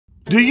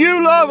Do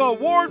you love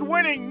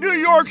award-winning New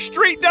York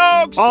street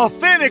dogs,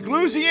 authentic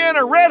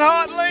Louisiana red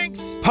hot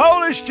links,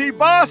 Polish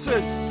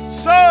kielbasa's,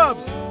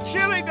 subs,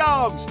 chili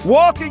dogs,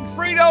 walking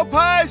FRITO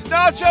pies,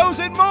 nachos,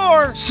 and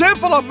more?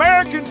 Simple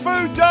American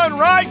food done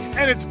right,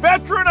 and it's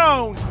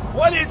veteran-owned.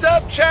 What is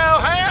up, Chow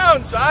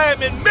Hounds? I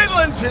am in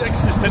Midland,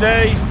 Texas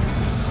today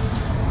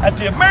at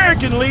the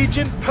American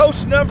Legion,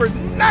 post number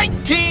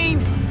 19,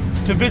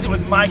 to visit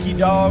with Mikey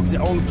Dogs, the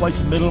only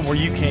place in Midland where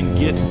you can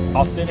get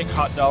authentic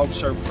hot dogs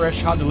served fresh,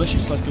 hot,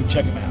 delicious. Let's go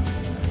check them out.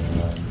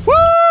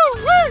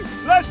 Woo-wee!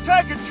 Let's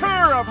take a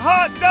tour of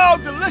hot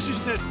dog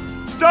deliciousness,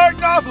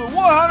 starting off with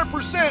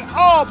 100%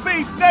 all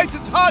beef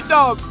Nathan's hot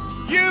dogs.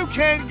 You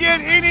can get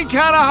any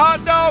kind of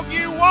hot dog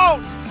you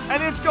want,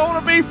 and it's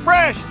going to be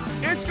fresh.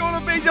 It's going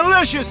to be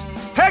delicious.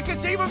 Heck,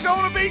 it's even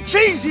going to be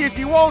cheesy if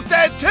you want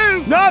that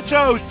too.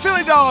 Nachos,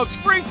 chili dogs,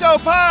 FRITO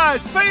pies,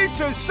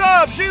 pizza,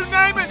 subs, you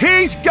name it,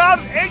 he's got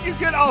it. And you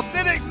get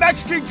authentic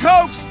Mexican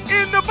Cokes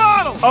in the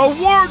bottle.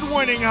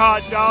 Award-winning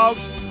hot dogs,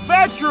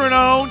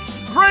 veteran-owned,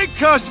 great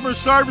customer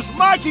service.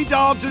 Mikey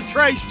Dogs and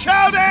Trey's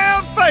Chow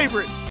Down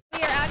favorite.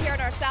 We are out here at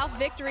our South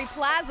Victory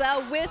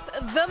Plaza with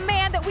the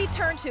man that we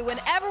turn to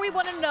whenever we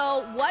want to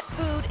know what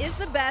food is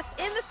the best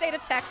in the state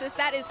of Texas.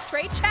 That is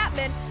Trey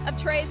Chapman of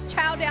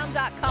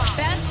Trey'sChowdown.com.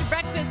 Best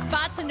breakfast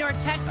spots in North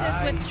Texas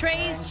with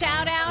Trey's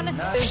Chowdown.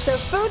 So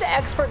food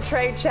expert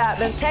Trey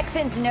Chapman.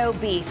 Texans know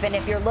beef, and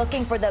if you're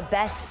looking for the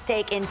best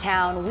steak in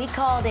town, we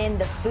called in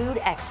the food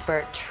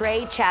expert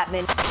Trey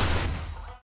Chapman.